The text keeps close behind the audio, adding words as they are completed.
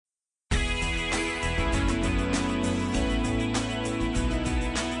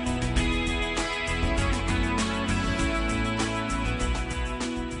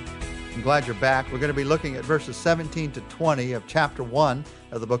glad you're back. We're going to be looking at verses 17 to 20 of chapter 1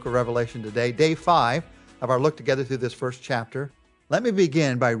 of the book of Revelation today, day 5 of our look together through this first chapter. Let me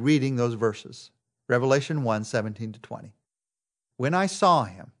begin by reading those verses. Revelation 1, 17 to 20. When I saw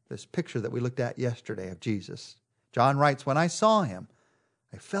him, this picture that we looked at yesterday of Jesus, John writes, when I saw him,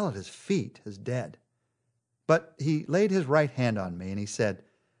 I fell at his feet as dead. But he laid his right hand on me and he said,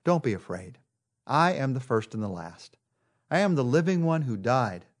 don't be afraid. I am the first and the last. I am the living one who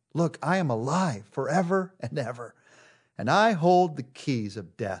died. Look, I am alive forever and ever, and I hold the keys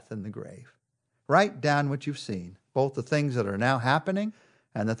of death and the grave. Write down what you've seen, both the things that are now happening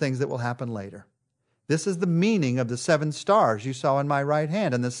and the things that will happen later. This is the meaning of the 7 stars you saw in my right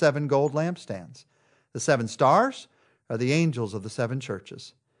hand and the 7 gold lampstands. The 7 stars are the angels of the 7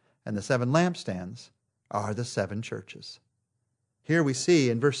 churches, and the 7 lampstands are the 7 churches. Here we see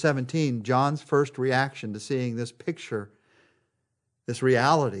in verse 17, John's first reaction to seeing this picture, this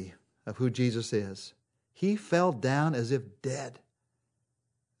reality of who Jesus is. He fell down as if dead.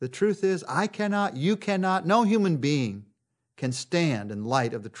 The truth is, I cannot, you cannot, no human being can stand in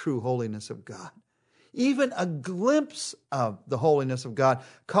light of the true holiness of God. Even a glimpse of the holiness of God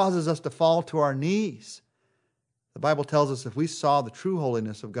causes us to fall to our knees. The Bible tells us if we saw the true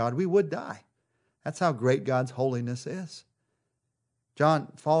holiness of God, we would die. That's how great God's holiness is. John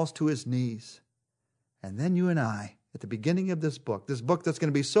falls to his knees. And then you and I, at the beginning of this book that's going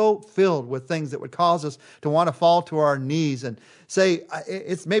to be so filled with things that would cause us to want to fall to our knees and say,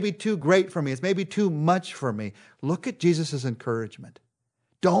 it's maybe too great for me. It's maybe too much for me. Look at Jesus' encouragement.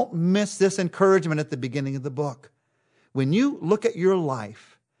 Don't miss this encouragement at the beginning of the book. When you look at your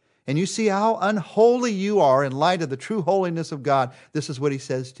life and you see how unholy you are in light of the true holiness of God, this is what he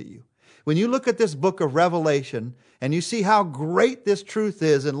says to you. When you look at this book of Revelation and you see how great this truth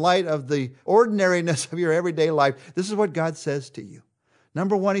is in light of the ordinariness of your everyday life, this is what God says to you.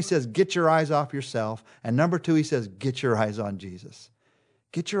 Number 1, he says, get your eyes off yourself. And number 2, he says, get your eyes on Jesus.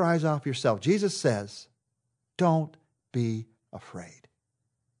 Get your eyes off yourself. Jesus says, don't be afraid.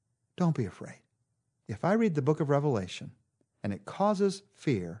 Don't be afraid. If I read the book of Revelation and it causes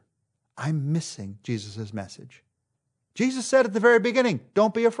fear, I'm missing Jesus' message. Jesus said at the very beginning,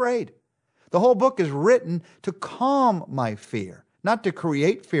 don't be afraid. The whole book is written to calm my fear, not to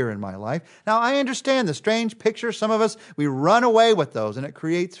create fear in my life. Now, I understand the strange pictures. Some of us, we run away with those and it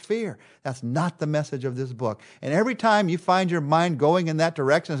creates fear. That's not the message of this book. And every time you find your mind going in that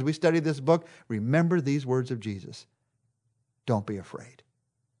direction as we study this book, remember these words of Jesus. Don't be afraid.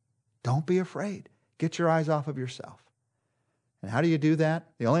 Don't be afraid. Get your eyes off of yourself. And how do you do that?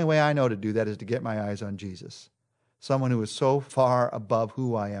 The only way I know to do that is to get my eyes on Jesus. Someone who is so far above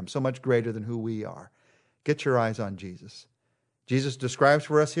who I am, so much greater than who we are. Get your eyes on Jesus. Jesus describes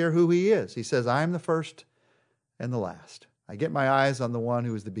for us here who he is. He says, I am the first and the last. I get my eyes on the one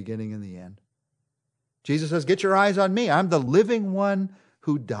who is the beginning and the end. Jesus says, get your eyes on me. I'm the living one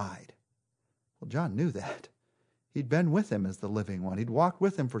who died. Well, John knew that. He'd been with him as the living one. He'd walked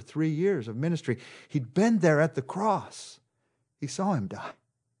with him for 3 years of ministry. He'd been there at the cross. He saw him die.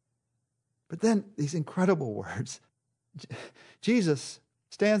 But then these incredible words. Jesus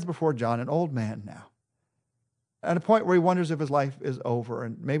stands before John, an old man now, at a point where he wonders if his life is over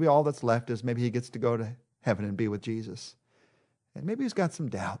and maybe all that's left is maybe he gets to go to heaven and be with Jesus. And maybe he's got some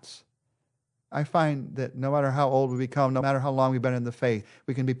doubts. I find that no matter how old we become, no matter how long we've been in the faith,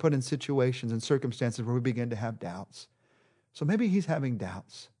 we can be put in situations and circumstances where we begin to have doubts. So maybe he's having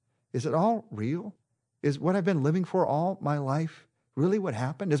doubts. Is it all real? Is what I've been living for all my life really what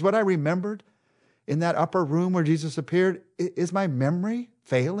happened? Is what I remembered in that upper room where Jesus appeared, is my memory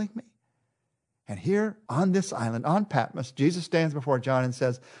failing me? And here on this island, on Patmos, Jesus stands before John and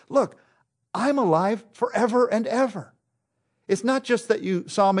says, look, I'm alive forever and ever. It's not just that you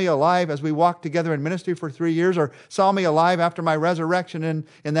saw me alive as we walked together in ministry for 3 years or saw me alive after my resurrection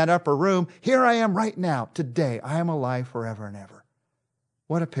in that upper room. Here I am right now, today. I am alive forever and ever.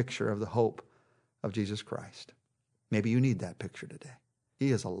 What a picture of the hope of Jesus Christ. Maybe you need that picture today.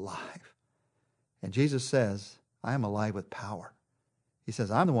 He is alive. And Jesus says, I am alive with power. He says,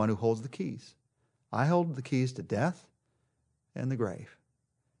 I'm the one who holds the keys. I hold the keys to death and the grave.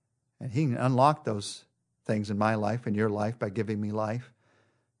 And he can unlock those things in my life and your life by giving me life.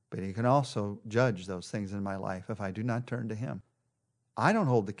 But he can also judge those things in my life if I do not turn to him. I don't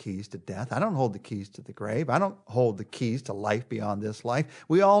hold the keys to death. I don't hold the keys to the grave. I don't hold the keys to life beyond this life.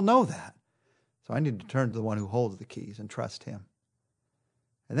 We all know that. So I need to turn to the one who holds the keys and trust him.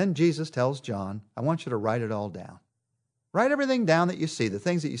 And then Jesus tells John, I want you to write it all down. Write everything down that you see, the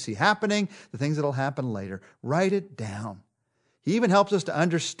things that you see happening, the things that will happen later. Write it down. He even helps us to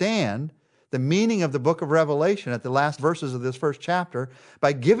understand the meaning of the book of Revelation at the last verses of this first chapter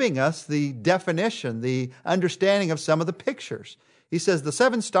by giving us the definition, the understanding of some of the pictures. He says the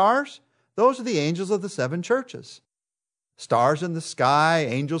 7 stars, those are the angels of the 7 churches. Stars in the sky,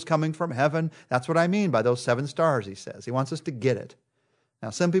 angels coming from heaven. That's what I mean by those 7 stars, he says. He wants us to get it. Now,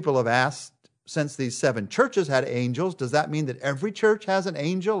 some people have asked, since these 7 churches had angels, does that mean that every church has an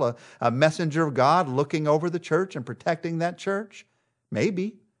angel, a messenger of God looking over the church and protecting that church?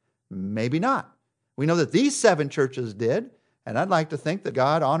 Maybe, maybe not. We know that these 7 churches did, and I'd like to think that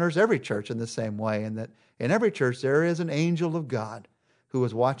God honors every church in the same way, and that in every church there is an angel of God who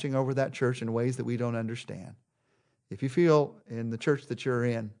is watching over that church in ways that we don't understand. If you feel in the church that you're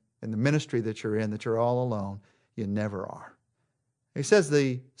in the ministry that you're in, that you're all alone, you never are. He says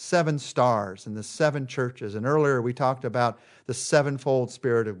the 7 stars and the 7 churches. And earlier we talked about the 7-fold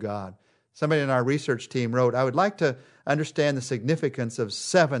Spirit of God. Somebody in our research team wrote, I would like to understand the significance of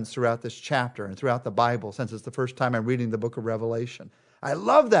 7s throughout this chapter and throughout the Bible, since it's the first time I'm reading the book of Revelation. I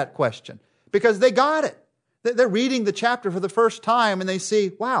love that question because they got it. They're reading the chapter for the first time and they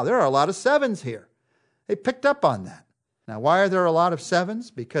see, wow, there are a lot of 7s here. They picked up on that. Now, why are there a lot of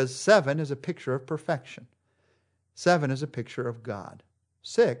 7s? Because 7 is a picture of perfection. 7 is a picture of God.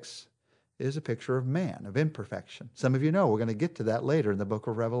 6 is a picture of man, of imperfection. Some of you know we're going to get to that later in the book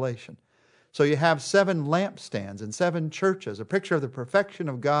of Revelation. So you have 7 lampstands and 7 churches, a picture of the perfection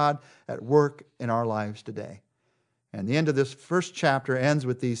of God at work in our lives today. And the end of this first chapter ends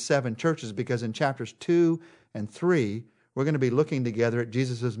with these 7 churches because in chapters 2 and 3, we're going to be looking together at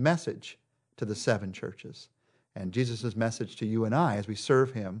Jesus' message to the 7 churches and Jesus' message to you and I as we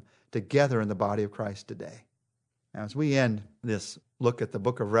serve him together in the body of Christ today. Now, as we end this look at the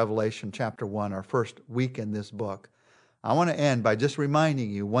book of Revelation, chapter 1, our first week in this book, I want to end by just reminding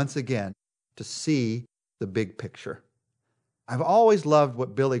you once again to see the big picture. I've always loved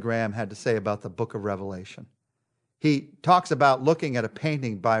what Billy Graham had to say about the book of Revelation. He talks about looking at a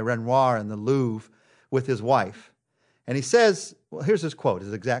painting by Renoir in the Louvre with his wife. And he says, well, here's his quote,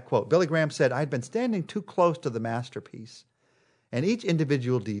 his exact quote. Billy Graham said, I'd been standing too close to the masterpiece. And each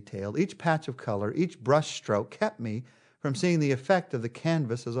individual detail, each patch of color, each brush stroke kept me from seeing the effect of the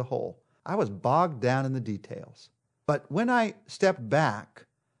canvas as a whole. I was bogged down in the details. But when I stepped back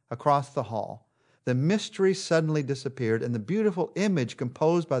across the hall, the mystery suddenly disappeared and the beautiful image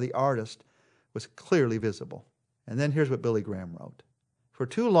composed by the artist was clearly visible. And then here's what Billy Graham wrote. For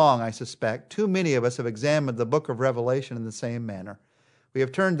too long, I suspect, too many of us have examined the book of Revelation in the same manner. We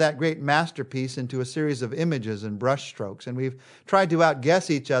have turned that great masterpiece into a series of images and brushstrokes, and we've tried to outguess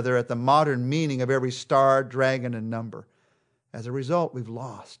each other at the modern meaning of every star, dragon, and number. As a result, we've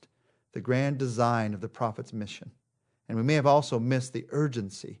lost the grand design of the prophet's mission, and we may have also missed the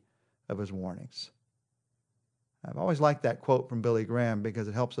urgency of his warnings. I've always liked that quote from Billy Graham because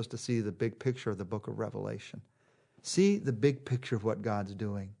it helps us to see the big picture of the book of Revelation. See the big picture of what God's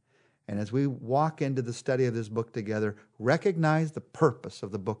doing. And as we walk into the study of this book together, recognize the purpose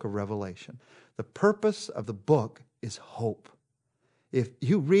of the book of Revelation. The purpose of the book is hope. If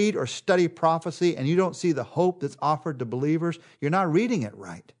you read or study prophecy and you don't see the hope that's offered to believers, you're not reading it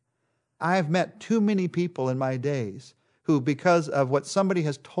right. I have met too many people in my days who, because of what somebody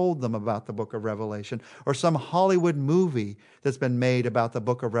has told them about the book of Revelation, or some Hollywood movie that's been made about the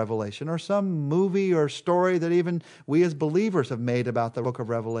book of Revelation, or some movie or story that even we as believers have made about the book of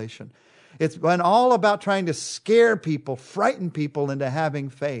Revelation. It's been all about trying to scare people, frighten people into having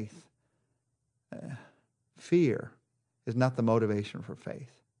faith. Fear is not the motivation for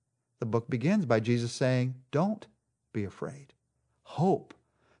faith. The book begins by Jesus saying, don't be afraid. Hope.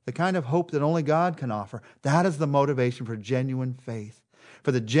 The kind of hope that only God can offer. That is the motivation for genuine faith,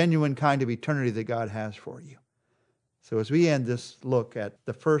 for the genuine kind of eternity that God has for you. So as we end this look at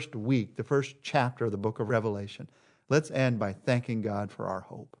the first week, the first chapter of the book of Revelation, let's end by thanking God for our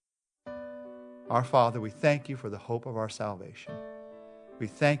hope. Our Father, we thank you for the hope of our salvation. We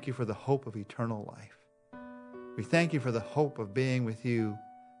thank you for the hope of eternal life. We thank you for the hope of being with you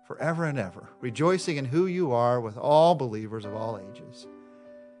forever and ever, rejoicing in who you are with all believers of all ages.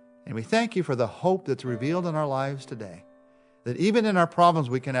 And we thank you for the hope that's revealed in our lives today. That even in our problems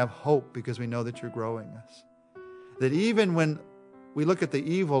we can have hope because we know that you're growing us. That even when we look at the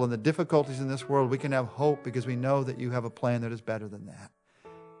evil and the difficulties in this world, we can have hope because we know that you have a plan that is better than that.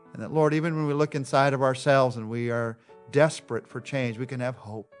 And that, Lord, even when we look inside of ourselves and we are desperate for change, we can have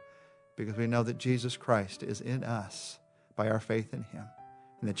hope because we know that Jesus Christ is in us by our faith in him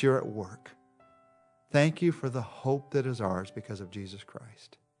and that you're at work. Thank you for the hope that is ours because of Jesus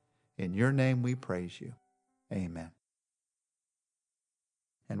Christ. In your name we praise you. Amen.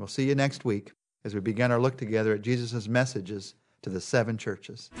 And we'll see you next week as we begin our look together at Jesus' messages to the 7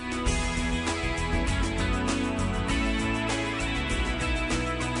 churches.